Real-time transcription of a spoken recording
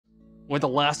We're the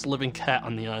last living cat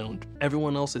on the island.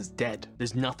 Everyone else is dead.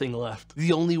 There's nothing left.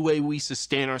 The only way we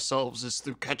sustain ourselves is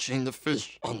through catching the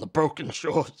fish on the broken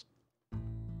shores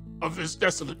of this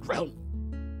desolate realm.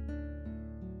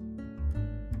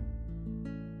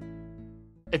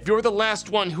 If you're the last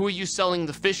one, who are you selling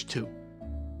the fish to?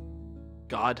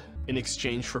 God, in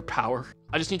exchange for power.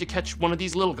 I just need to catch one of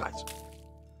these little guys.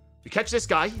 You catch this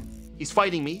guy, he's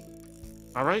fighting me.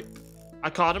 All right, I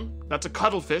caught him. That's a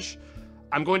cuttlefish.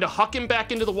 I'm going to huck him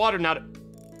back into the water now to...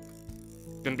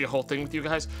 Gonna be a whole thing with you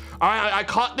guys. All right, I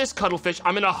caught this cuttlefish.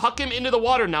 I'm gonna huck him into the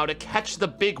water now to catch the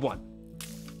big one.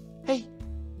 Hey.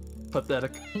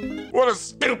 Pathetic. What a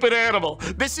stupid animal.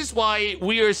 This is why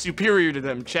we are superior to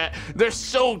them, chat. They're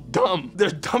so dumb. They're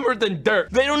dumber than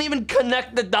dirt. They don't even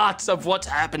connect the dots of what's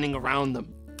happening around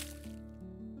them.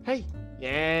 Hey.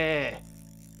 Yeah.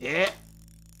 Yeah.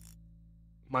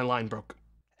 My line broke.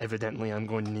 Evidently, I'm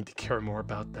going to need to care more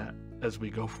about that as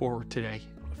we go forward today.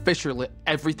 Fisher lit.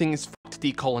 Everything is fucked,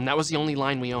 D-colon. That was the only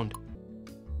line we owned.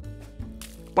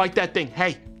 Bite that thing.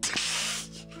 Hey.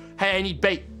 Hey, I need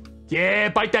bait. Yeah,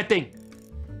 bite that thing.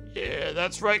 Yeah,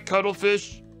 that's right,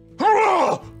 cuttlefish.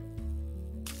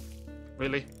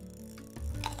 Really?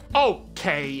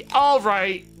 Okay, all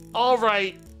right.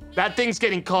 That thing's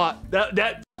getting caught.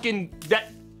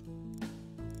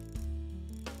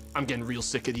 I'm getting real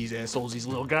sick of these assholes, these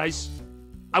little guys.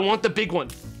 I want the big one.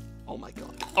 Oh my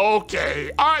God.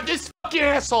 Okay, all right, this fucking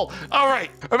asshole. All right,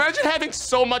 imagine having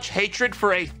so much hatred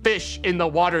for a fish in the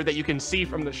water that you can see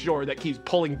from the shore that keeps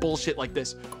pulling bullshit like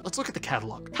this. Let's look at the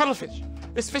catalog. Cuttlefish.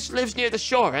 This fish lives near the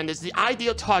shore and is the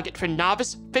ideal target for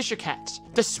novice fisher cats.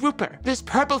 The swooper. This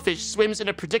purple fish swims in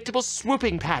a predictable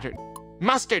swooping pattern.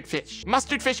 Mustard fish.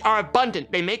 Mustard fish are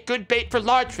abundant. They make good bait for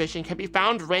large fish and can be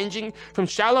found ranging from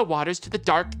shallow waters to the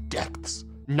dark depths.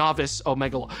 Novice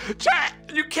omega. Chat,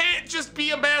 you can't just be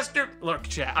a master. Look,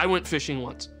 chat, I went fishing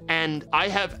once and I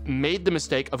have made the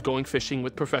mistake of going fishing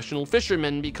with professional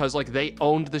fishermen because like they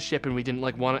owned the ship and we didn't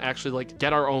like want to actually like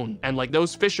get our own. And like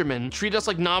those fishermen treat us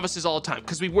like novices all the time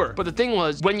because we were. But the thing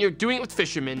was, when you're doing it with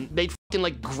fishermen, they'd fucking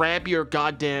like grab your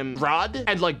goddamn rod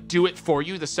and like do it for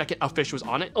you the second a fish was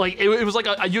on it. Like it was like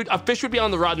a fish would be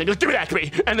on the rod and they'd be like, give it back to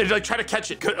me. And they'd like try to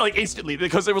catch it like instantly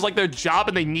because it was like their job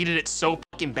and they needed it so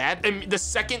fucking bad. And the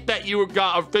second that you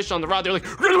got a fish on the rod, they're like,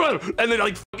 and they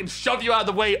like fucking shove you out of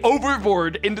the way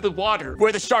overboard into the water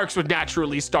where the sharks would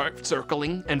naturally start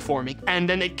circling and forming. And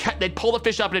then they'd pull the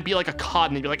fish up and it'd be like a cod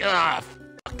and they'd be like, ah,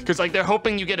 because like they're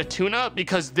hoping you get a tuna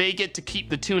because they get to keep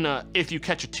the tuna if you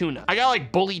catch a tuna. I got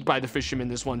like bullied by the fishermen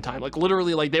this one time. Like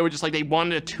literally like they were just like, they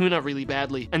wanted a tuna really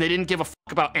badly and they didn't give a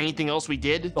fuck about anything else we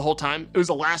did the whole time. It was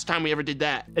the last time we ever did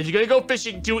that. If you're gonna go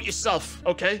fishing, do it yourself,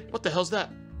 okay? What the hell's that?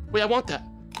 Wait, I want that.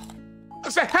 I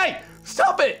said, hey,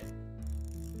 stop it!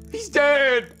 He's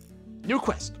dead! New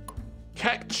quest.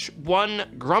 Catch one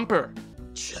grumper.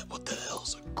 Shit, what the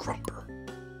hell's a grumper?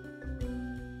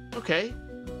 Okay.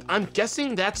 I'm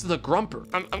guessing that's the grumper.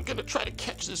 I'm gonna try to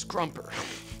catch this grumper.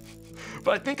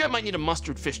 But I think I might need a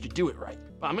mustard fish to do it right.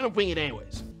 But I'm gonna wing it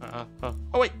anyways.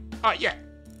 Oh wait, yeah.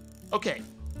 Okay,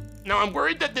 now I'm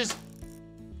worried that this...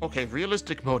 Okay,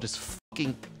 realistic mode is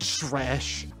fucking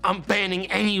trash. I'm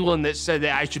banning anyone that said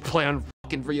that I should play on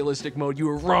fucking realistic mode. You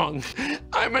were wrong.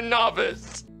 I'm a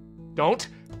novice. Don't.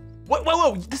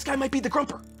 Whoa, this guy might be the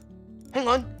grumper. Hang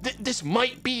on, this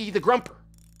might be the grumper.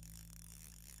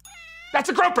 That's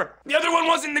a grumper. The other one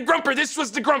wasn't the grumper. This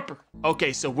was the grumper.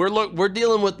 Okay, so we're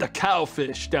dealing with the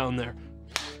cowfish down there.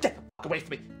 Get the fuck away from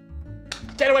me.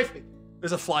 Get away from me.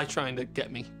 There's a fly trying to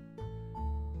get me.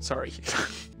 Sorry.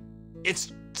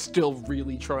 It's still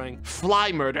really trying.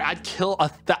 Fly murder. I'd kill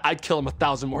him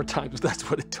 1,000 more times if that's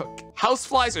what it took.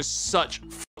 Houseflies are such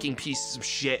fucking pieces of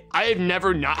shit. I have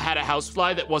never not had a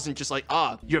housefly that wasn't just like,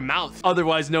 your mouth,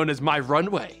 otherwise known as my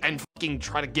runway, and fucking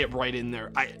try to get right in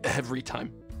there. Every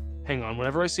time. Hang on,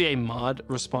 whenever I see a mod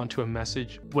respond to a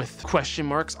message with question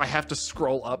marks, I have to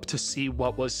scroll up to see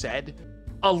what was said.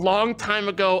 A long time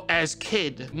ago as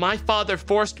kid, my father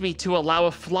forced me to allow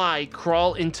a fly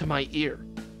crawl into my ear.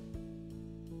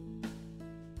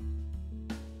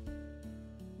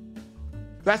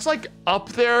 That's like up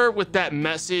there with that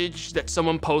message that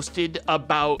someone posted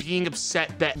about being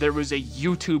upset that there was a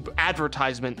YouTube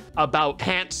advertisement about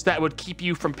pants that would keep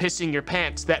you from pissing your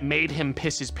pants that made him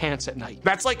piss his pants at night.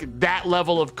 That's like that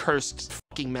level of cursed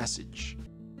fucking message.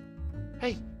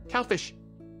 Hey, cowfish.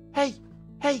 Hey.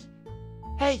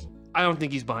 I don't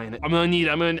think he's buying it. I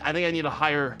think I need a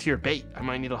higher tier bait. I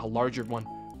might need a larger one.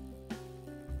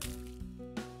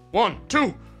 1,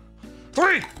 2,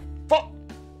 3, 4.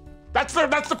 That's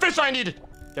the fish I needed.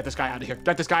 Get this guy out of here.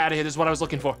 Get this guy out of here. This is what I was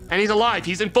looking for. And he's alive.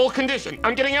 He's in full condition.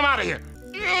 I'm getting him out of here.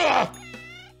 Ugh.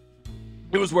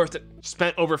 It was worth it.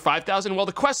 Spent over 5,000. Well,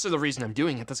 the quests are the reason I'm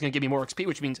doing it. That's gonna give me more XP,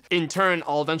 which means in turn,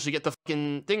 I'll eventually get the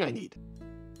fucking thing I need.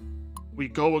 We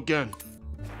go again.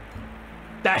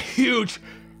 That huge.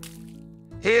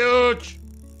 Huge.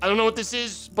 I don't know what this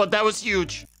is, but that was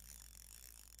huge.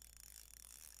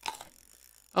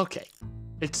 Okay.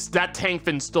 It's that tank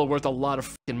fin's still worth a lot of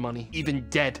fucking money, even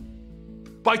dead.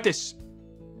 Bite this.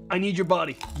 I need your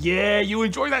body. Yeah, you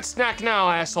enjoy that snack now,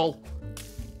 asshole.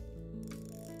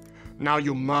 Now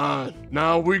you're mine.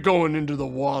 Now we're going into the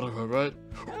water, all right?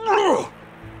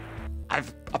 I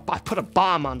put a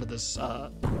bomb onto this,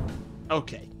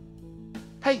 okay.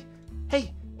 Hey,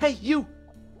 you.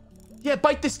 Yeah,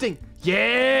 bite this thing.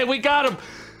 Yeah, we got him.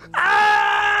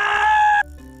 Ah!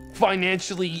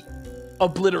 Financially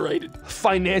obliterated.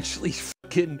 Financially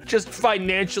fucking, just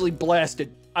financially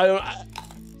blasted.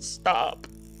 Stop.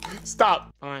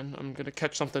 Fine, I'm gonna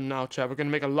catch something now, Chad. We're gonna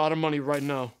make a lot of money right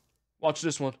now. Watch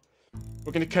this one.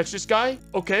 We're gonna catch this guy.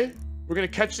 Okay. We're gonna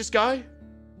catch this guy.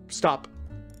 Stop.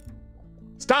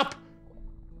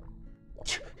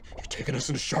 You're taking us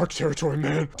into shark territory,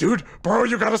 man. Dude, bro,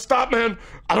 you gotta stop, man.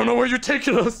 I don't know where you're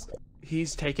taking us.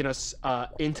 He's taking us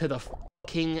into the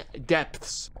fucking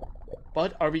depths.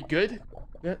 But are we good?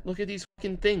 Yeah, look at these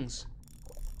fucking things.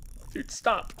 Dude,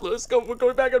 stop. Let's go. We're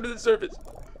going back up to the surface.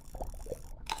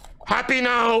 Happy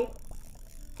now.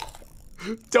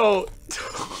 Don't.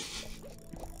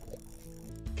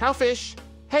 Cowfish.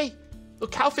 Hey,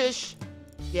 look, cowfish.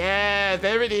 Yeah,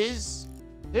 there it is.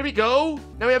 There we go.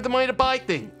 Now we have the money to buy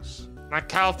things. That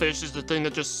cowfish is the thing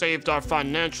that just saved our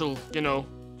financial,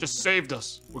 just saved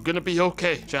us. We're gonna be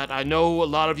okay, chat. I know a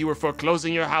lot of you were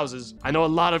foreclosing your houses. I know a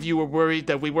lot of you were worried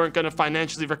that we weren't gonna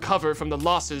financially recover from the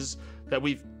losses that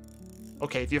we've...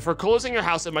 Okay, if you're foreclosing your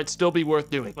house, it might still be worth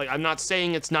doing. Like, I'm not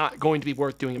saying it's not going to be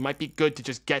worth doing. It might be good to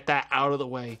just get that out of the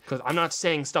way. Because I'm not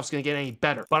saying stuff's gonna get any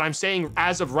better. But I'm saying,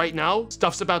 as of right now,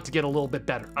 stuff's about to get a little bit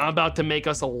better. I'm about to make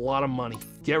us a lot of money.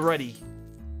 Get ready.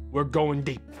 We're going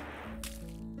deep.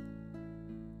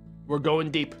 We're going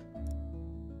deep.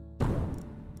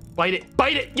 Bite it.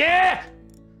 Bite it. Yeah!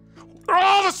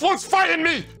 Oh, this one's fighting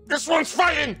me! This one's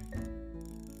fighting!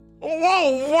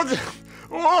 Whoa, what?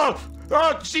 Whoa!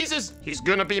 Oh, Jesus! He's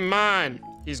gonna be mine.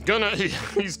 He's gonna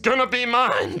be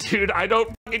mine, dude. I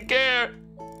don't fucking care.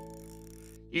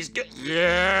 He's good.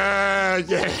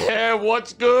 Yeah,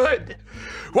 what's good?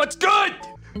 What's good?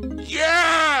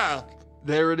 Yeah!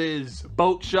 There it is.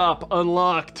 Boat shop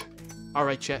unlocked. All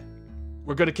right, chat.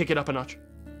 We're gonna kick it up a notch.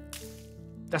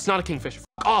 That's not a kingfish. F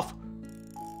off.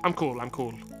 I'm cool. I'm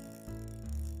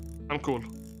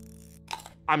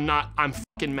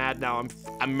fucking mad now.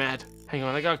 I'm mad. Hang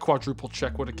on, I gotta quadruple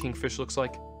check what a kingfish looks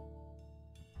like.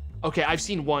 Okay, I've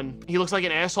seen one. He looks like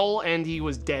an asshole, and he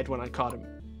was dead when I caught him.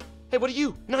 Hey, what are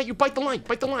you? No, you bite the line.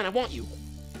 Bite the line. I want you.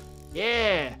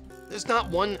 Yeah. There's not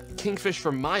one kingfish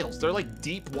for miles. They're like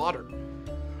deep water.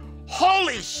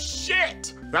 Holy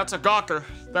shit! That's a gawker.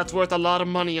 That's worth a lot of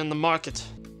money in the market.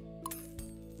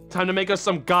 Time to make us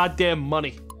some goddamn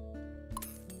money.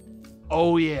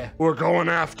 Oh, yeah. We're going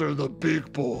after the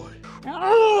big boy.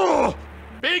 Oh!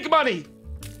 Big money!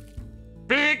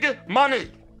 Big money!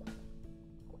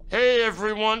 Hey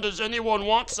everyone, does anyone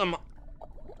want some?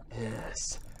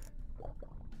 Yes.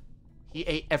 He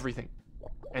ate everything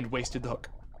and wasted the hook.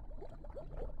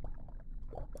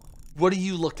 What are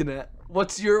you looking at?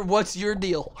 What's your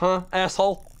deal, huh,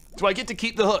 asshole? Do I get to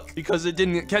keep the hook because it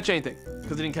didn't catch anything?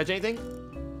 Because it didn't catch anything?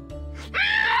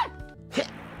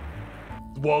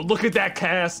 Whoa, look at that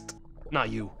cast! Not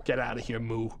you. Get out of here,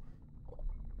 Moo.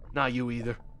 Not you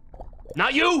either.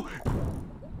 Not you!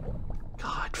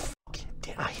 God fucking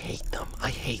damn, I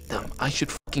hate them. I should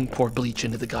fucking pour bleach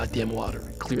into the goddamn water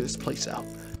and clear this place out.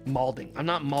 Malding. I'm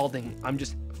not malding. I'm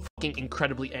just fucking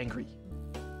incredibly angry.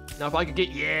 Now if I could get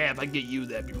you,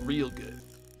 that'd be real good.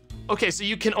 Okay, so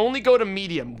you can only go to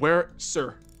medium. Where,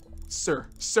 sir,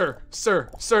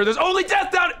 there's only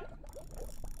death down it!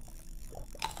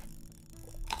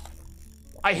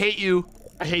 I hate you.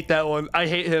 I hate that one. I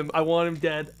hate him. I want him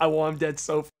dead. I want him dead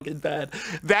so fucking bad.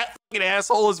 That fucking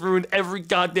asshole has ruined every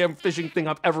goddamn fishing thing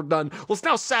I've ever done. Well, it's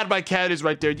now sad my cat is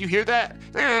right there. Do you hear that?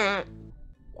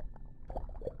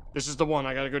 This is the one.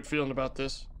 I got a good feeling about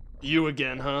this. You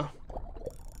again, huh?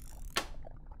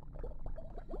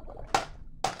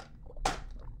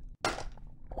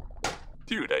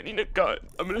 Dude, I need a gun.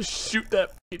 I'm gonna shoot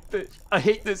that fish. I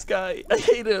hate this guy. I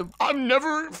hate him. I'm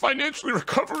never financially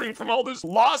recovering from all this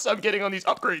loss I'm getting on these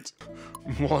upgrades.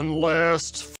 One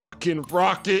last fucking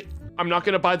rocket. I'm not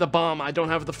gonna buy the bomb. I don't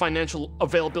have the financial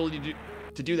availability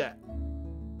to do that.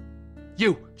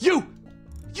 You!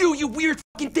 You weird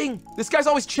fucking thing. This guy's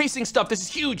always chasing stuff. This is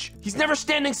huge. He's never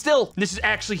standing still. This is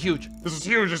actually huge. This is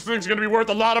huge. This thing's gonna be worth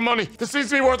a lot of money. This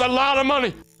thing's gonna be worth a lot of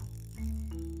money.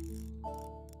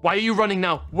 Why are you running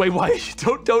now? Wait, why?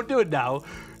 Don't do it now.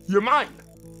 You're mine.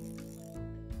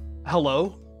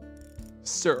 Hello?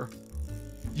 Sir,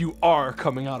 you are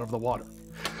coming out of the water.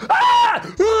 Ah!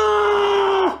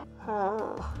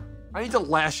 I need to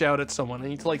lash out at someone. I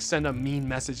need to like send a mean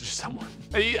message to someone.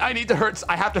 I need to hurt,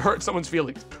 I have to hurt someone's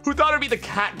feelings. Who thought it'd be the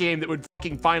cat game that would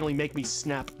fucking finally make me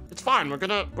snap? It's fine, we're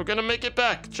gonna make it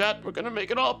back, chat. We're gonna make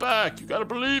it all back. You gotta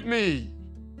believe me.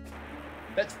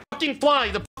 That fucking fly,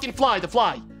 the fucking fly, the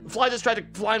fly. The fly just tried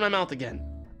to fly in my mouth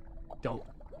again.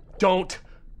 Don't.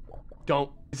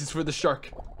 This is for the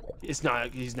shark. He's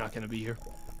not gonna be here.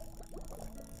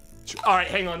 All right,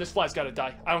 hang on, this fly's gotta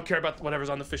die. I don't care about whatever's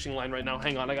on the fishing line right now.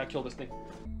 Hang on, I gotta kill this thing.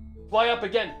 Fly up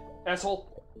again,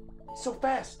 asshole. He's so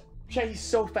fast. Chat, he's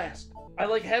so fast. I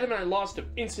like had him and I lost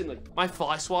him instantly. My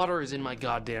fly swatter is in my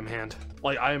goddamn hand.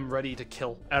 Like, I am ready to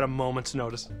kill at a moment's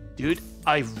notice. Dude,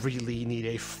 I really need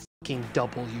a fucking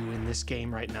W in this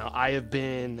game right now. I have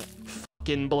been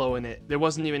fucking blowing it. There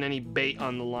wasn't even any bait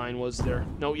on the line, was there?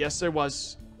 No, yes there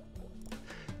was.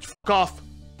 Fuck off.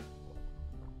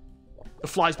 The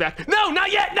fly's back. No,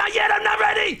 not yet, I'm not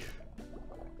ready!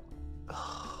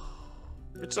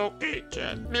 It's okay,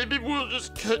 Chad. Maybe we'll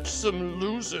just catch some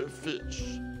loser fish.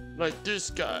 Like this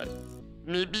guy.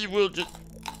 Maybe we'll just...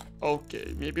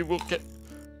 Okay, maybe we'll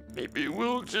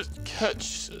just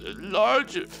catch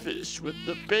larger fish with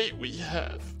the bait we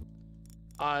have.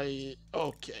 Okay.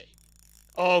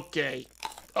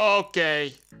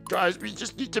 Guys, we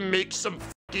just need to make some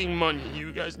fucking money.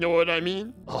 You guys know what I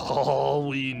mean? All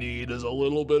we need is a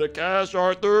little bit of cash,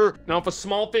 Arthur. Now, if a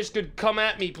small fish could come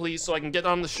at me, please, so I can get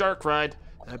on the shark ride,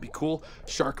 that'd be cool.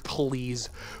 Shark, please.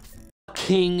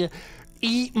 Fucking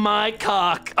eat my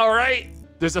cock, all right?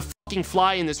 There's a fucking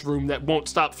fly in this room that won't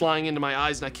stop flying into my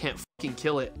eyes and I can't fucking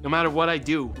kill it, no matter what I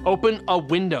do. Open a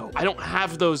window. I don't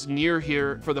have those near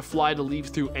here for the fly to leave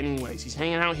through anyways. He's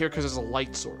hanging out here because there's a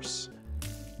light source.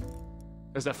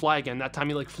 There's that fly again. That time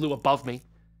he like flew above me.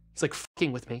 He's like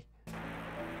fucking with me.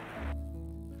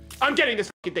 I'm getting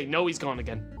this fucking thing. No, he's gone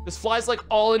again. This fly's like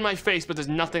all in my face, but there's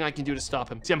nothing I can do to stop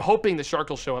him. See, I'm hoping the shark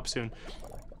will show up soon.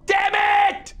 Damn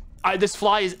it! This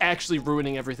fly is actually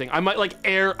ruining everything. I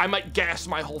might gas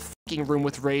my whole fucking room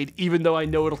with raid, even though I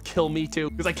know it'll kill me too,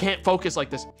 because I can't focus like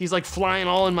this. He's like flying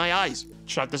all in my eyes.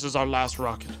 Chat, this is our last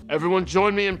rocket. Everyone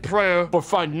join me in prayer for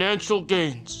financial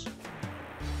gains.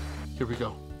 Here we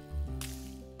go.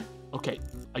 Okay,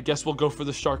 I guess we'll go for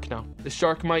the shark now. The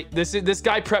shark might, this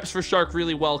guy preps for shark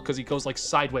really well because he goes like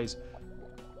sideways.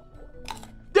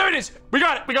 There it is! We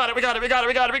got it! We're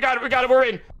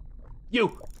in!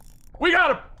 We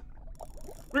got him!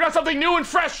 We got something new and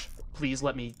fresh! Please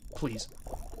let me, please.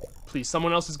 Please,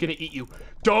 someone else is gonna eat you.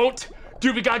 Don't!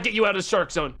 Dude, we gotta get you out of the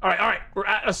shark zone. All right, we're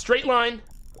at a straight line.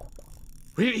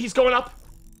 He's going up.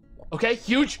 Okay,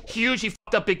 huge, he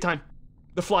fucked up big time.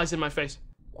 The fly's in my face.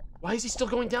 Why is he still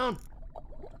going down?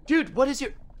 Dude, what is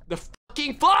the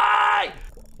fucking fly?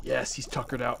 Yes, he's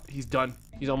tuckered out. He's done.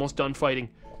 He's almost done fighting.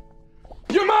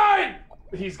 You're mine!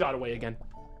 He's got away again.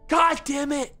 God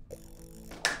damn it.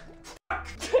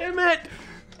 Damn it.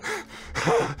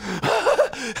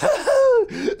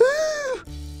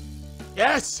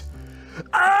 Yes.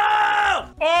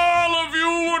 Ah! All of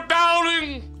you were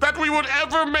doubting that we would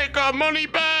ever make our money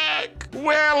back.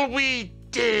 Well, we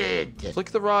did.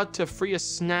 Flick the rod to free a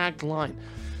snagged line.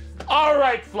 All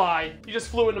right, fly. He just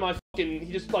flew into my fucking,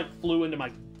 he just like flew into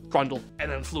my grundle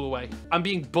and then flew away. I'm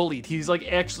being bullied. He's like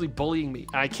actually bullying me.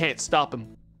 I can't stop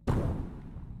him.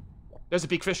 There's a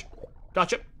big fish.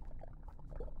 Gotcha.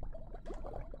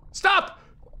 Stop!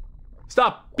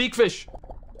 Stop, big fish.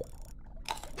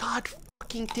 God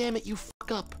fucking damn it, you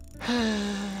fuck up.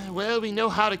 Well, we know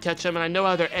how to catch them and I know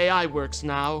how their AI works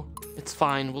now. It's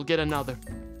fine, we'll get another.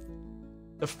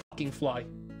 The fucking fly.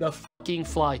 The fucking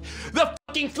fly. The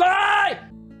fucking fly!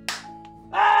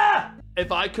 Ah!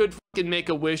 If I could fucking make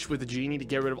a wish with a genie to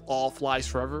get rid of all flies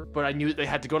forever, but I knew that they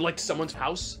had to go to like someone's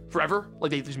house forever,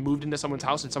 like they just moved into someone's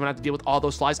house and someone had to deal with all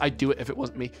those flies, I'd do it if it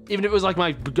wasn't me. Even if it was like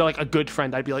a good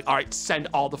friend, I'd be like, all right, send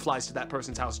all the flies to that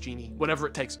person's house, genie. Whatever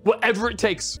it takes. Whatever it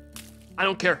takes. I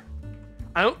don't care.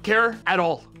 I don't care at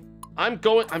all. I'm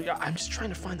just trying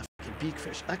to find the fucking beak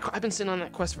fish. I've been sitting on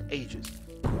that quest for ages.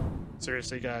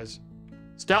 Seriously, guys.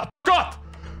 Stop. Stop!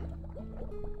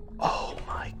 Oh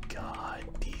my god.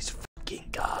 These fucking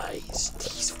guys,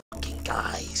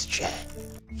 chat.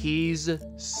 He's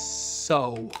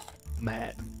so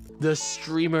mad. The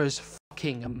streamer's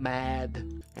fucking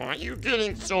mad. Why are you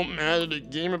getting so mad at a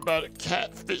game about a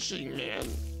cat fishing, man?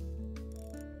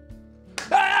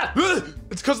 Ah!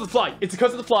 It's because of the fly. It's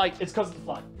because of the fly. It's because of the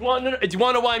fly. Do you want to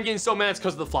know why I'm getting so mad? It's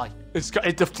because of the fly. It's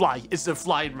the fly. It's the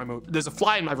fly in my room. There's a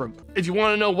fly in my room. If you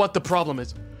want to know what the problem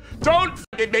is, don't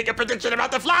fucking make a prediction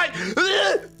about the fly.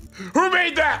 Who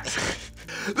made that?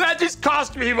 That just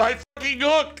cost me my fucking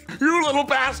hook. You little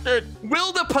bastard.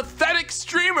 Will the pathetic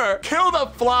streamer kill the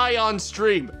fly on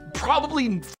stream?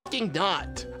 Probably fucking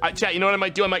not. Chat, you know what I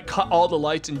might do? I might cut all the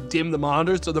lights and dim the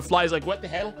monitors so the fly's like, what the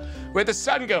hell? Where'd the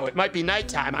sun go? It might be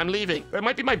nighttime. I'm leaving. It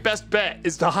might be my best bet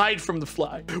is to hide from the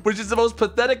fly, which is the most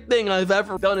pathetic thing I've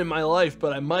ever done in my life,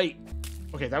 but I might.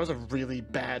 Okay, that was a really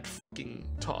bad fucking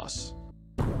toss.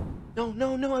 No,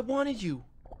 no, no, I wanted you.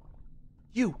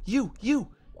 You.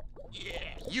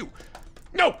 Yeah, you.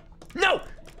 No, no.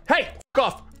 Hey,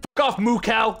 fuck off, moo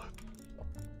cow.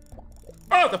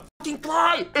 Oh, the fucking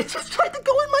fly! It just tried to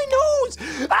go in my nose!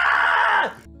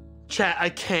 Ah! Chat, I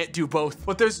can't do both.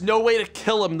 But there's no way to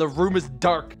kill him. The room is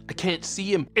dark. I can't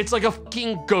see him. It's like a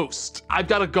fucking ghost. I've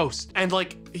got a ghost. And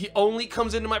like, he only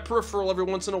comes into my peripheral every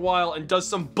once in a while and does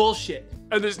some bullshit.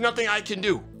 And there's nothing I can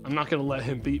do. I'm not gonna let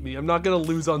him beat me. I'm not gonna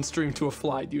lose on stream to a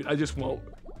fly, dude. I just won't.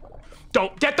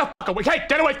 Don't, get the fuck away. Hey,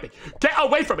 get away from me. Get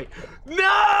away from me.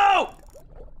 No!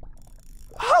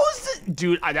 How is this?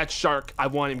 Dude, that shark, I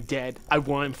want him dead. I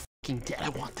want him fucking dead. I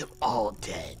want them all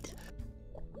dead.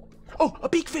 Oh, a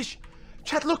big fish.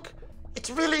 Chat, look. It's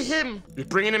really him. You're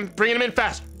bringing him in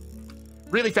fast.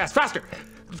 Really fast, faster.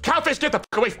 Cowfish, get the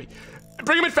fuck away from me.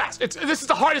 Bring him in fast. This is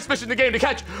the hardest fish in the game to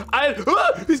catch.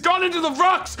 He's gone into the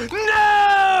rocks.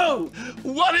 No!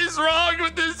 What is wrong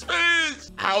with this fish?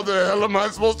 How the hell am I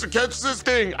supposed to catch this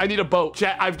thing? I need a boat.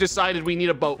 Chat, I've decided we need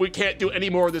a boat. We can't do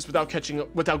any more of this without getting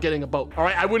a boat. All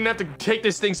right, I wouldn't have to take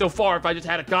this thing so far if I just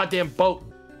had a goddamn boat.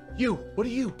 You, what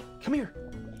are you? Come here.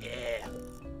 Yeah.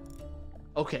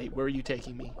 Okay, where are you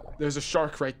taking me? There's a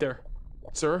shark right there.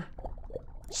 Sir?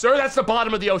 Sir, that's the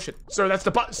bottom of the ocean. Sir, that's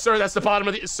the bottom. Sir, that's the bottom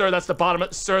of the. Sir, that's the bottom.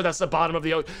 Sir, that's the bottom of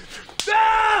the ocean.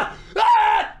 Ah!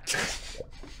 Ah!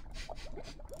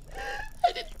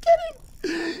 I didn't get him. He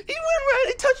went right.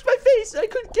 He touched my face. I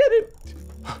couldn't get him.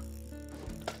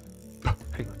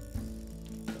 Hang on.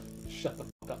 Shut the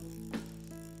fuck up.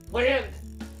 Land.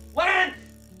 Land.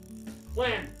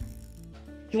 Land.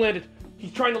 He landed.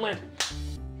 He's trying to land.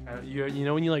 You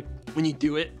know when you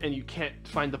do it and you can't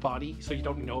find the body, so you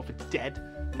don't know if it's dead.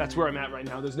 That's where I'm at right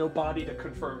now. There's no body to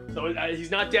confirm. So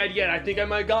he's not dead yet. I think I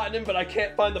might have gotten him, but I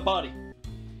can't find the body.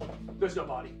 There's no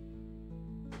body.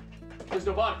 There's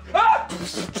no body. Ah!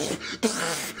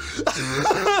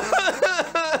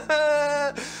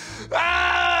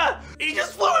 Ah! He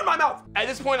just flew in my mouth. At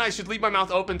this point, I should leave my mouth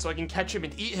open so I can catch him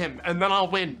and eat him, and then I'll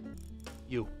win.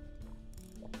 You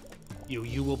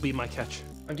will be my catch.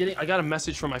 I got a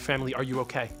message from my family. Are you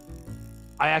okay?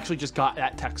 I actually just got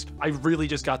that text. I really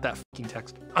just got that fucking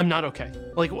text. I'm not okay.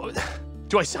 Like,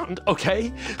 do I sound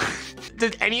okay?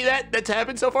 Did any of that's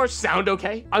happened so far sound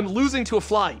okay? I'm losing to a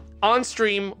fly on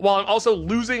stream while I'm also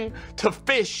losing to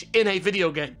fish in a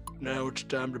video game. Now it's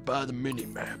time to buy the mini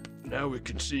map. Now we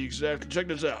can see exactly. Check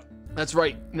this out. That's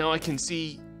right. Now I can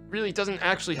see. Really, it doesn't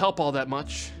actually help all that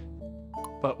much.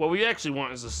 But what we actually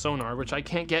want is a sonar, which I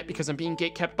can't get because I'm being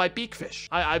gatekept by beakfish.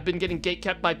 I've been getting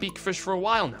gatekept by beakfish for a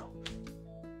while now.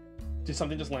 Did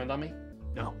something just land on me?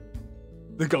 No.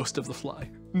 The ghost of the fly.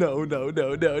 No.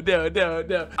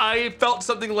 I felt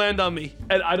something land on me,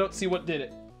 and I don't see what did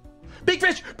it.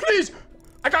 Beakfish, please!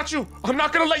 I got you! I'm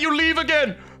not gonna let you leave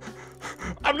again!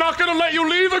 I'm not gonna let you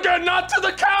leave again! Not to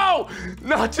the cow!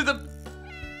 Not to the...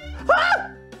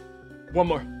 Ah! One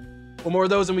more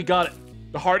of those and we got it.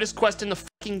 The hardest quest in the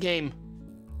fucking game.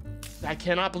 I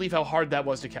cannot believe how hard that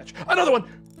was to catch. Another one!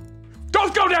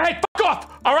 Don't go there! Hey, fuck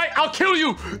off! All right, I'll kill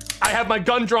you! I have my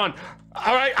gun drawn.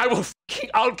 All right,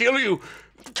 I'll kill you.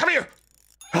 Come here!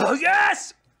 Oh,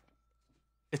 yes!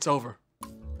 It's over.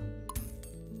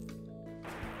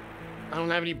 I don't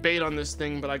have any bait on this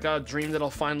thing, but I got a dream that I'll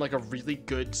find like a really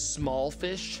good small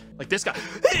fish. Like this guy.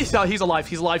 He's alive.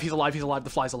 He's alive. The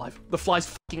fly's alive. The fly's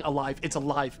fucking alive. It's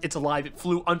alive. It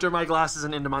flew under my glasses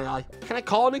and into my eye. Can I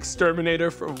call an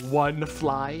exterminator for one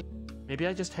fly? Maybe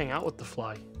I just hang out with the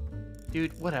fly.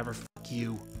 Dude, whatever. Fuck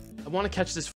you. I want to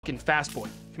catch this fucking fast boy.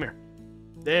 Come here.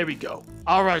 There we go.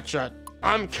 All right, chat.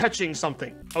 I'm catching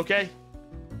something, okay?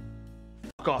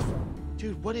 Fuck off.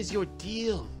 Dude, what is your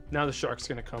deal? Now the shark's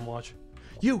gonna come, watch.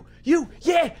 You,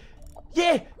 yeah!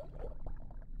 Where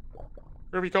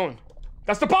are we going?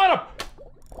 That's the bottom!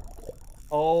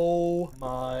 Oh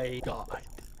my god.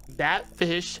 That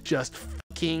fish just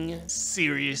fucking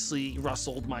seriously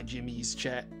rustled my jimmies,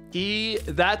 chat.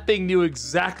 That thing knew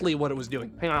exactly what it was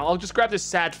doing. Hang on, I'll just grab this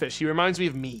sad fish. He reminds me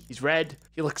of me. He's red,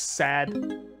 he looks sad,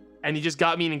 and he just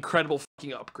got me an incredible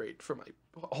fucking upgrade for my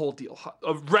whole deal.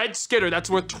 A red skitter, that's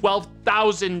worth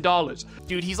 $12,000.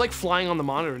 Dude, he's like flying on the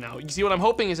monitor now. You see, what I'm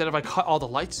hoping is that if I cut all the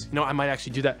lights, you know, I might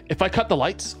actually do that. If I cut the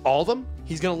lights, all of them,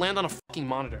 he's gonna land on a fucking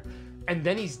monitor. And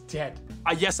then he's dead.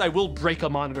 Yes, I will break a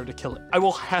monitor to kill it. I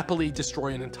will happily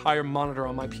destroy an entire monitor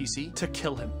on my PC to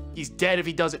kill him. He's dead if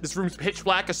he does it. This room's pitch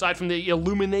black aside from the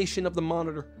illumination of the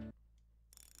monitor.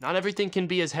 Not everything can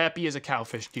be as happy as a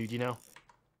cowfish, dude, you know?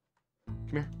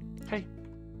 Come here. Hey.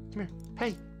 Come here.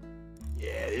 Hey.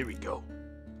 Yeah, there we go.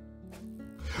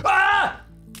 Ah!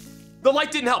 The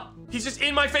light didn't help. He's just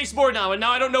in my face more now, and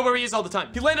now I don't know where he is all the time.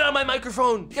 He landed on my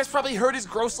microphone. You guys probably heard his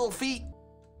gross little feet.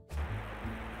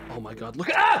 Oh my God, look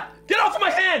at, get off of my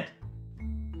hand!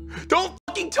 Don't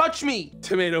fucking touch me!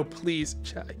 Tomato, please.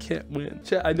 Chat, I can't win.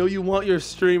 Chat, I know you want your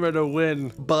streamer to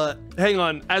win, but hang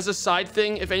on. As a side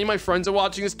thing, if any of my friends are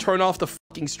watching this, turn off the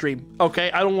fucking stream,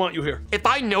 okay? I don't want you here. If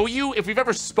I know you, if we've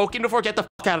ever spoken before, get the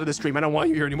fuck out of the stream. I don't want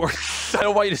you here anymore. I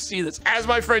don't want you to see this. As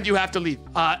my friend, you have to leave.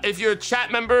 If you're a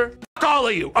chat member, fuck all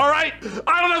of you, all right?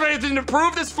 I don't have anything to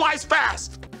prove. This flies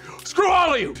fast. Screw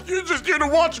all of you. You're just here to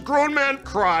watch a grown man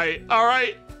cry, all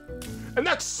right? And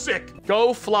that's sick.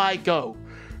 Go fly, go.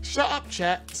 Shut up,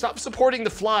 chat. Stop supporting the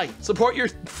fly. Support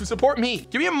me.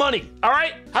 Give me your money, all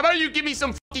right? How about you give me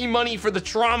some fucking money for the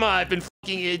trauma I've been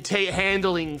fucking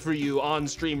handling for you on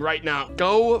stream right now.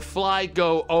 Go fly,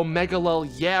 go. Omega lol,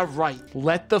 yeah, right.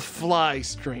 Let the fly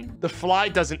stream. The fly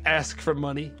doesn't ask for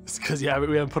money. It's because, yeah,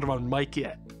 we haven't put him on mic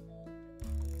yet.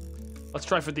 Let's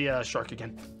try for the shark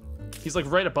again. He's like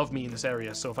right above me in this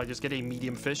area, so if I just get a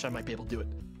medium fish, I might be able to do it.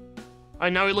 All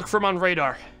right, now we look for him on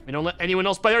radar. We don't let anyone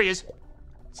else, but there he is.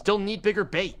 Still need bigger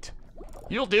bait.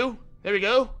 You'll do. There we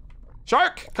go.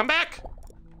 Shark, come back.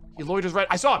 He loiters right.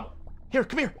 I saw him. Here,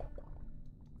 come here.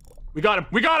 We got him.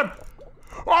 We got him.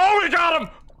 Oh, we got him.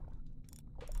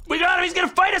 We got him. He's gonna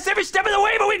fight us every step of the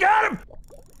way, but we got him.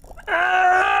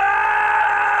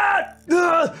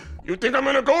 You think I'm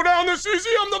gonna go down this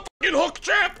easy? I'm the fucking hook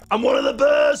champ. I'm one of the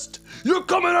best. You're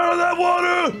coming out of that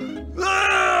water.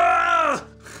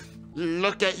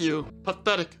 Look at you.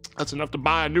 Pathetic. That's enough to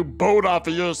buy a new boat off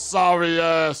of your sorry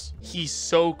ass. He's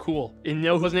so cool. And you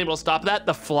know who wasn't able to stop that?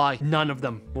 The fly. None of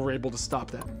them were able to stop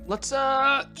that. Let's,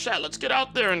 chat, let's get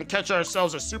out there and catch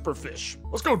ourselves a super fish.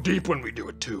 Let's go deep when we do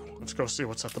it, too. Let's go see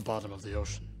what's at the bottom of the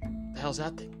ocean. The hell's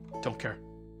that thing? Don't care.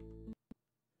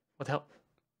 What the hell?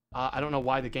 I don't know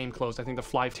why the game closed. I think the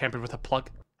fly tampered with a plug.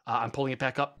 I'm pulling it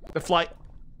back up. The fly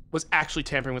was actually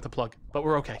tampering with the plug, but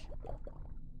we're okay.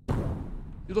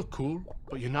 You look cool,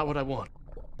 but you're not what I want.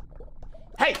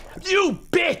 Hey, you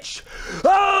bitch!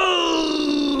 Oh!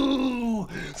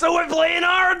 So we're playing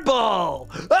hardball!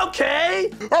 Okay!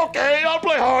 Okay, I'll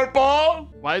play hardball!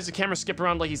 Why does the camera skip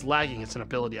around like he's lagging? It's an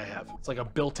ability I have. It's like a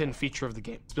built-in feature of the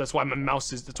game. That's why my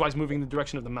mouse is, that's why it's moving in the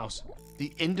direction of the mouse.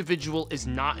 The individual is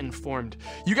not informed.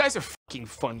 You guys are fucking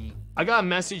funny. I got a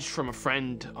message from a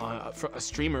friend, a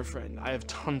streamer friend. I have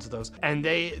tons of those. And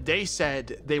they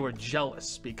said they were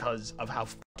jealous because of how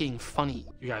fucking funny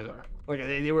you guys are. Like,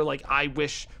 they were like, I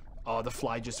wish, the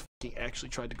fly just fucking actually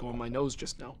tried to go in my nose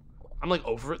just now. I'm like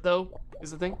over it though,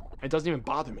 is the thing. It doesn't even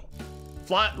bother me.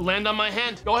 Fly, land on my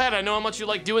hand. Go ahead, I know how much you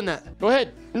like doing that. Go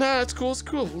ahead. Nah, it's cool, it's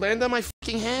cool. Land on my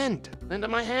fucking hand. Land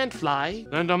on my hand, fly.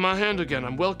 Land on my hand again,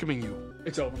 I'm welcoming you.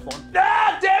 It's over for him.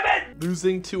 Ah, damn it!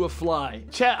 Losing to a fly.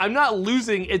 Chat, I'm not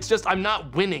losing, it's just I'm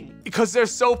not winning. Because they're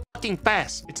so fucking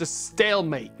fast. It's a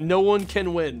stalemate. No one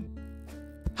can win.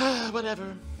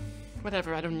 Whatever.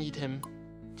 Whatever, I don't need him.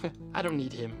 I don't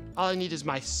need him. All I need is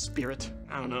my spirit.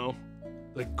 I don't know.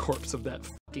 The corpse of that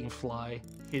fucking fly.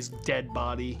 His dead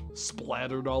body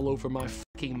splattered all over my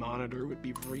fucking monitor would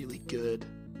be really good.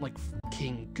 Like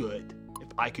fucking good. If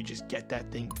I could just get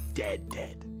that thing dead.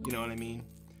 You know what I mean?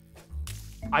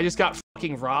 I just got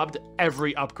fucking robbed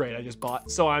every upgrade I just bought.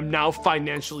 So I'm now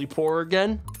financially poor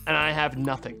again and I have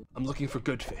nothing. I'm looking for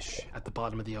good fish at the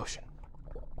bottom of the ocean.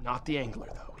 Not the angler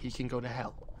though. He can go to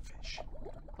hell. Fish.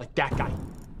 Like that guy.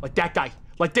 Like that guy.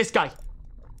 Like this guy.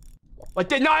 Like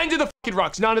that. Not into the fucking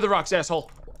rocks. Not into the rocks,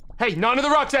 asshole. Hey, not into the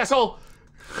rocks, asshole.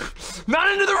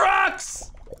 Not into the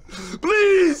rocks.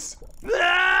 Please.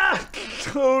 Ah,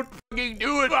 don't fucking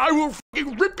do it. I will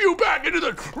fucking rip you back into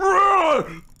the...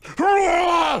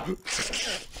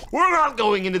 We're not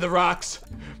going into the rocks.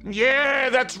 Yeah,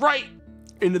 that's right.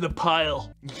 Into the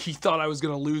pile. He thought I was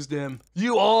gonna lose to him.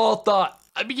 You all thought.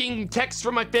 I've been getting texts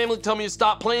from my family telling me to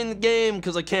stop playing the game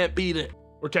because I can't beat it.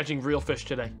 We're catching real fish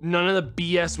today. None of the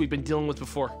BS we've been dealing with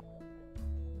before.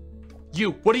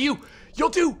 You, what are you? You'll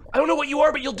do. I don't know what you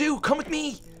are, but you'll do. Come with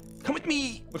me. Come with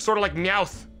me. Looks sort of like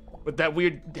Meowth with that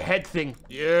weird head thing.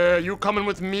 Yeah, you coming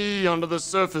with me under the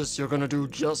surface. You're gonna do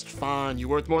just fine. You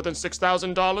worth more than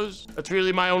 $6,000? That's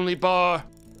really my only bar.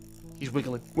 He's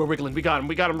wiggling. We're wiggling. We got him.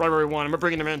 We got him right where we want him. We're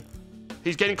bringing him in.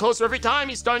 He's getting closer every time.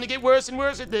 He's starting to get worse and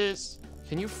worse at this.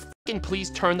 Can you fucking please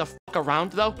turn the fuck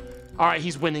around, though? All right,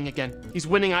 he's winning again. He's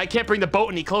winning. I can't bring the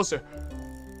boat any closer.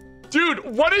 Dude,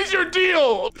 what is your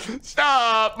deal?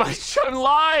 Stop. I'm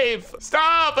live.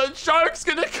 Stop. A shark's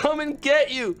gonna come and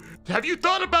get you. Have you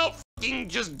thought about fucking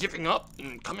just giving up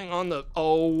and coming on the...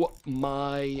 Oh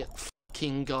my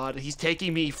fucking God. He's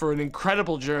taking me for an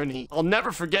incredible journey. I'll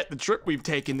never forget the trip we've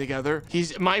taken together.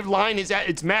 My line is at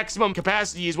its maximum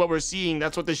capacity is what we're seeing.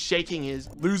 That's what the shaking is.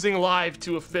 Losing live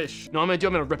to a fish. No, I'm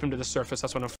gonna rip him to the surface.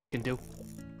 That's what I'm gonna fucking do.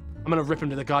 I'm gonna rip him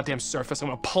to the goddamn surface. I'm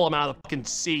gonna pull him out of the fucking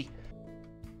sea.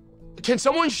 Can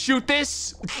someone shoot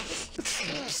this?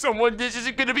 Someone, this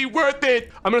isn't gonna be worth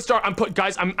it. I'm gonna start,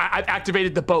 guys, I've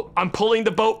activated the boat. I'm pulling the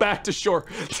boat back to shore.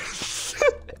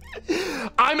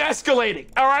 I'm escalating,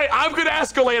 all right? I'm gonna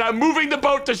escalate. I'm moving the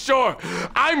boat to shore.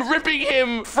 I'm ripping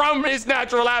him from his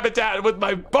natural habitat with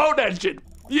my boat engine.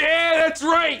 Yeah, that's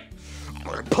right. I'm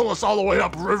gonna pull us all the way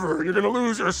upriver. You're gonna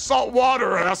lose your salt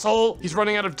water, asshole. He's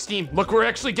running out of steam. Look, we're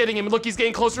actually getting him. Look, he's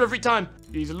getting closer every time.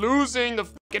 He's losing. The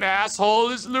fucking asshole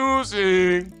is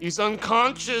losing. He's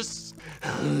unconscious.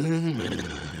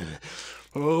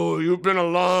 Oh, you've been a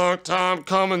long time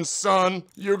coming, son.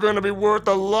 You're gonna be worth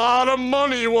a lot of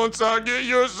money once I get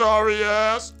your sorry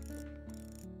ass.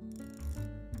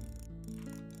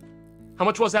 How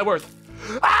much was that worth?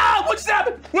 Ah! What just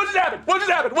happened? What just happened? What just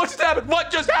happened? What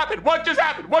just happened? What just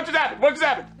happened? What just happened? What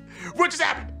just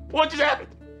happened? What just happened? What just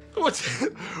happened?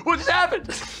 What just happened? What just happened?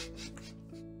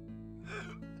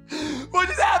 What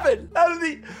just happened? How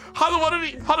did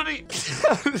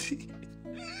he?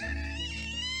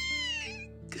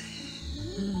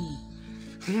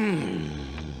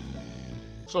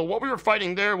 So what we were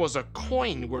fighting there was a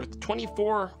coin worth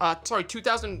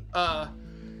 2,000,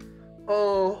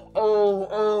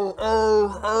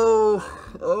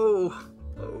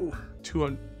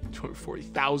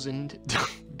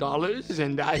 $240,000,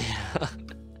 and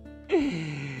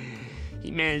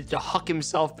he managed to huck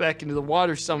himself back into the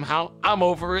water somehow. I'm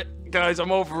over it. Guys,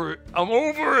 I'm over it. I'm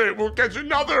over it. We'll catch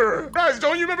another. Guys,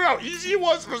 don't you remember how easy it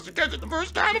was for us to catch it the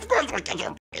first time? Of course we'll catch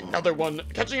another one.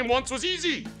 Catching him once was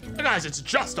easy. And guys, it's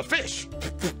just a fish.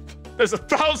 There's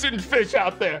 1,000 fish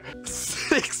out there.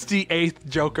 68th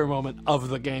Joker moment of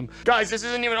the game. Guys, this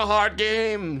isn't even a hard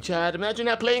game, Chad. Imagine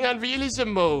that playing on realism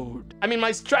mode. I mean,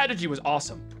 my strategy was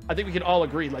awesome. I think we can all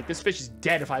agree, like, this fish is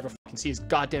dead if I ever fucking see his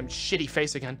goddamn shitty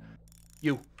face again.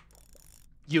 You,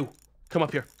 come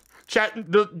up here. Chat,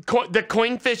 the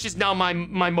coin fish is now my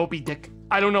Moby Dick.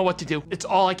 I don't know what to do. It's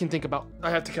all I can think about. I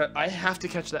have to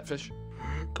catch that fish.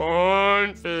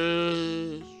 Coin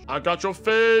fish. I got your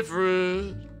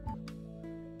favorite.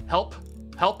 Help.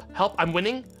 I'm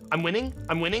winning. I don't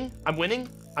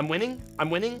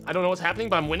know what's happening,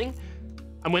 but I'm winning.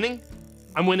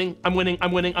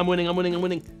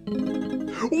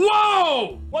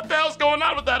 Whoa! What the hell's going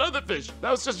on with that other fish?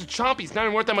 That was just a chompy. It's not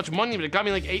even worth that much money, but it got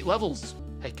me like 8 levels.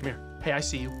 Hey, come here. Hey, I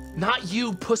see you. Not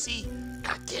you, pussy.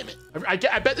 God damn it. I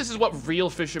bet this is what real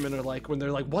fishermen are like when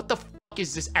they're like, what the fuck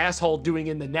is this asshole doing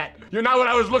in the net? You're not what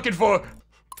I was looking for.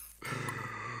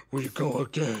 We go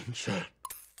again, Chad.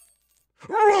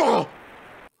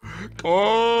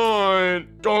 Coin,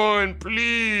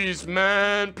 please,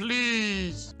 man,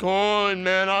 please. Coin,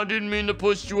 man, I didn't mean to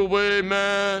push you away,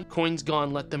 man. Coin's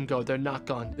gone, let them go. They're not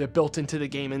gone. They're built into the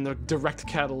game in their direct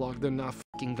catalog. They're not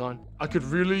fucking gone. I could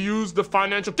really use the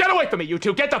financial... Get away from me, you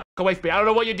two. Get the fuck away from me. I don't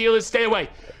know what your deal is. Stay away.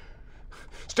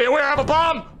 Stay away, I have a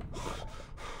bomb.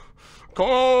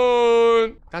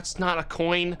 Coin. That's not a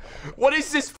coin. What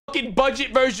is this fucking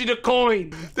budget version of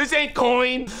coin? This ain't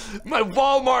coin. My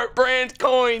Walmart brand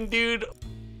coin, dude.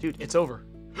 Dude, it's over.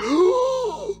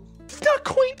 It's not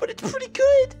coin, but it's pretty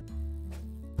good.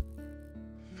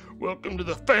 Welcome to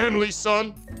the family,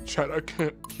 son. Chad, I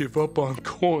can't give up on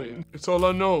coin. It's all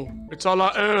I know. It's all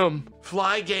I am.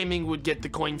 Fly Gaming would get the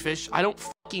coin fish. I don't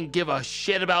fucking give a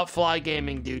shit about Fly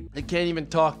Gaming, dude. They can't even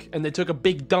talk, and they took a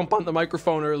big dump on the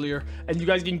microphone earlier, and you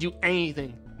guys didn't do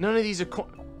anything. None of these are coin.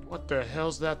 What the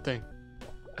hell's that thing?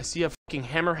 I see a fucking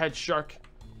hammerhead shark.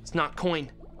 It's not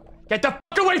coin. Get the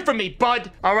fuck away from me,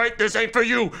 bud. All right, this ain't for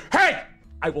you. Hey!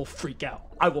 I will freak out.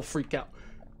 I will freak out.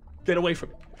 Get away from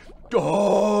me.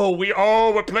 Oh,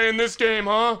 we're playing this game,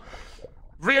 huh?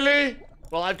 Really?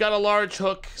 Well, I've got a large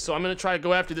hook, so I'm gonna try to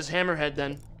go after this hammerhead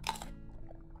then.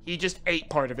 He just ate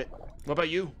part of it. What about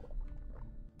you?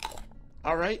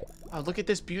 All right. Oh, look at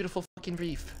this beautiful fucking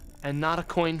reef. And not a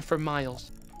coin for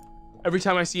miles. Every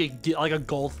time I see a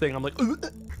gold thing, I'm like, ugh.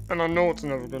 And I know it's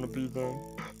never gonna be them.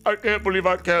 I can't believe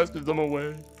I casted them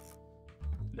away.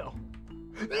 No.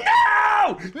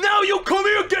 No! No, you come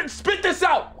here again! Spit this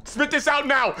out! Spit this out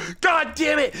now! God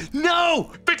damn it!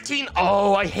 No! 15.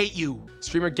 Oh, I hate you.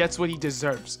 Streamer gets what he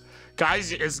deserves.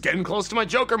 Guys, it's getting close to my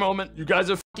Joker moment. You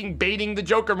guys are fucking baiting the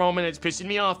Joker moment. It's pissing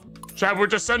me off. Chat, we're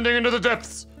descending into the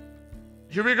depths.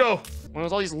 Here we go. When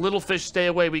all these little fish stay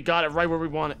away, we got it right where we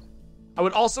want it. I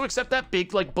would also accept that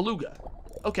big, like, beluga.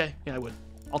 Okay, yeah, I would.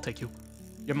 I'll take you.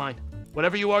 You're mine.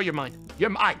 Whatever you are, you're mine. You're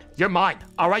mine. You're mine.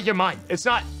 All right, you're mine. It's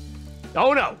not...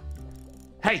 Oh, no.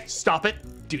 Hey, stop it.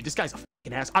 Dude, this guy's a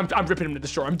fucking ass. I'm ripping him to the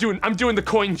shore. I'm doing the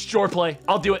coin shore play.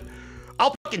 I'll do it.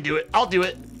 I'll fucking do it. I'll do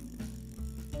it.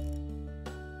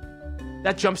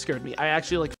 That jump scared me. I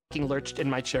actually, like, fucking lurched in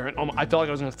my chair, and I felt like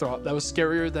I was gonna throw up. That was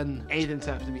scarier than anything that's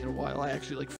happened to me in a while. I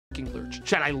actually, like, fucking lurched.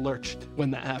 Chat, I lurched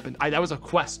when that happened. That was a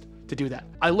quest to do that.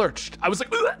 I lurched. I was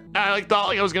like, ugh! I like thought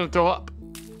like I was gonna throw up.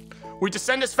 We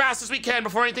descend as fast as we can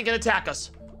before anything can attack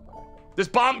us. This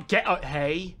bomb,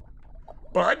 hey,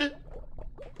 bud.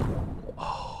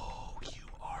 Oh, you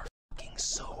are fucking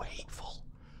so hateful.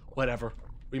 Whatever.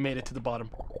 We made it to the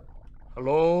bottom.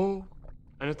 Hello?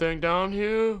 Anything down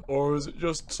here? Or is it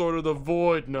just sort of the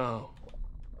void now?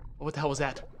 What the hell was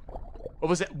that? What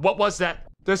was it? What was that?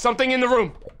 There's something in the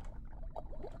room.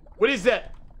 What is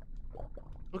that?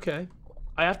 Okay.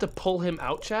 I have to pull him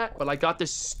out, chat, but I got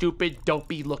this stupid,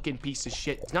 dopey looking piece of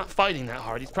shit. He's not fighting that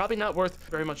hard. He's probably not worth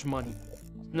very much money.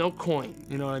 No coin.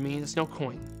 You know what I mean? It's no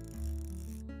coin.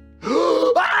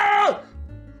 Ah!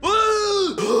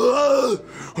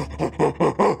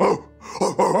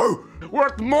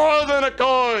 Worth more than a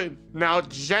coin! Now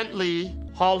gently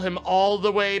haul him all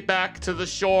the way back to the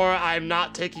shore. I'm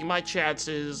not taking my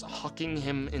chances hucking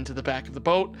him into the back of the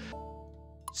boat.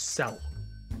 Sell.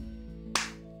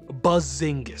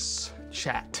 Buzzingus,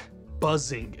 chat.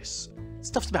 Buzzingus.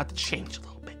 Stuff's about to change a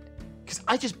little bit. Cause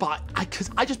I just bought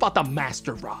the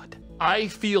master rod. I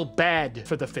feel bad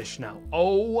for the fish now.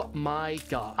 Oh my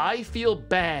god. I feel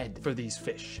bad for these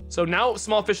fish. So now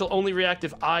small fish will only react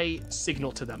if I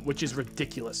signal to them, which is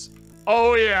ridiculous.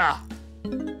 Oh yeah.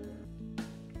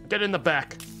 Get in the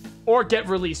back. Or get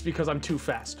released because I'm too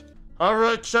fast. All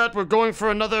right, chat, we're going for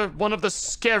another one of the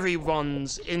scary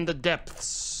ones in the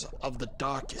depths of the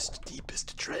darkest,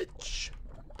 deepest dredge.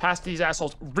 Past these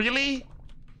assholes. Really?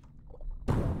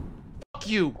 Fuck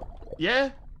you.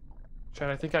 Yeah? Chat,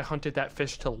 I think I hunted that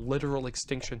fish to literal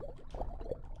extinction.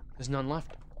 There's none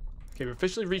left. Okay, we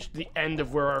officially reached the end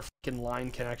of where our fucking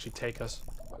line can actually take us.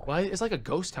 Why? It's like a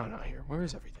ghost town out here. Where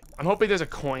is everything? I'm hoping there's a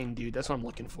coin, dude. That's what I'm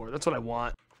looking for. That's what I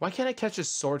want. Why can't I catch this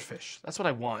swordfish? That's what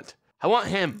I want. I want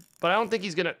him, but I don't think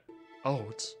he's gonna... Oh,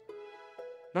 it's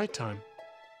nighttime.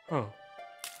 Oh.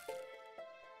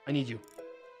 I need you.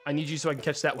 I need you so I can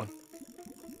catch that one.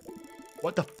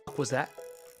 What the fuck was that?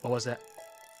 What was that?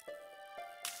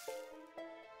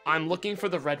 I'm looking for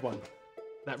the red one.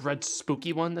 That red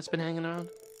spooky one that's been hanging around.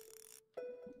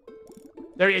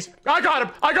 There he is. I got him!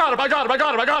 I got him! I got him! I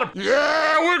got him! I got him!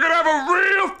 Yeah, we're gonna have a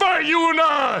real fight, you and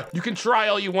I! You can try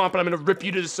all you want, but I'm gonna rip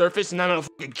you to the surface and then I'm gonna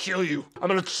fucking kill you. I'm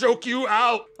gonna choke you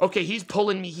out. Okay, he's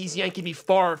pulling me. He's yanking me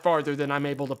far farther than I'm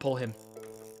able to pull him.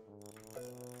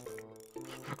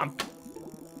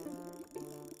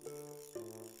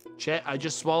 Chet, I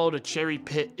just swallowed a cherry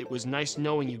pit. It was nice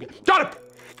knowing you. Got him!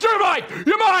 You're mine!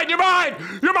 You're mine! You're mine!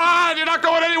 You're mine! You're not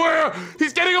going anywhere!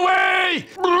 He's getting away!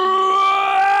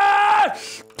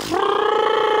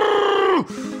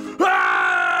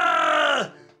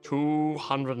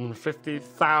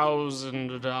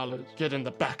 $250,000. Get in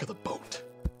the back of the boat.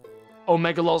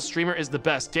 Omegalol streamer is the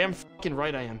best. Damn fucking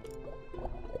right I am.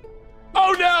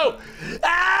 Oh no!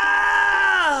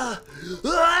 Ah!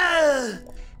 Ah!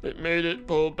 It made it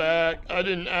pull back. I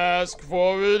didn't ask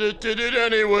for it. It did it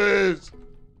anyways.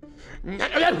 All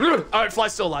right,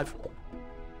 fly's still alive.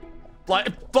 Fly,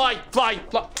 fly, fly,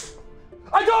 fly.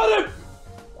 I got him!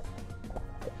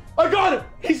 I got him!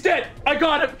 He's dead! I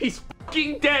got him! He's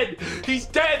fucking dead! He's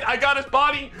dead! I got his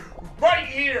body right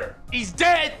here! He's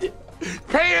dead!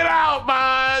 Pay it out,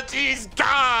 man! He's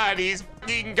gone! He's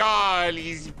fucking gone!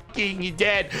 He's fucking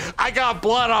dead! I got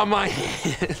blood on my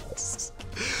hands!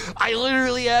 I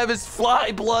literally have his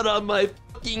fly blood on my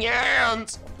fucking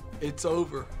hands! It's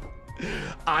over.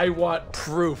 I want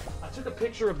proof. I took a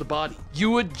picture of the body. You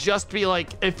would just be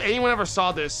like, if anyone ever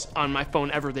saw this on my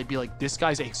phone ever, they'd be like, this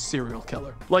guy's a serial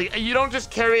killer. Like, you don't just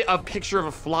carry a picture of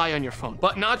a fly on your phone.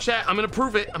 But not chat, I'm gonna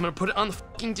prove it. I'm gonna put it on the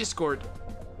fucking Discord.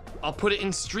 I'll put it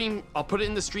in stream. I'll put it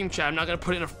in the stream chat. I'm not gonna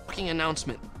put it in a fucking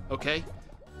announcement, okay?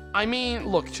 I mean,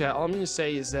 look, chat, all I'm gonna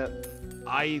say is that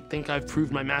I think I've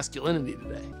proved my masculinity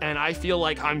today. And I feel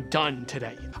like I'm done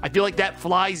today. I feel like that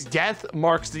fly's death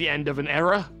marks the end of an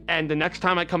era. And the next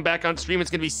time I come back on stream, it's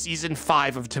gonna be season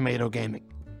 5 of Tomato Gaming.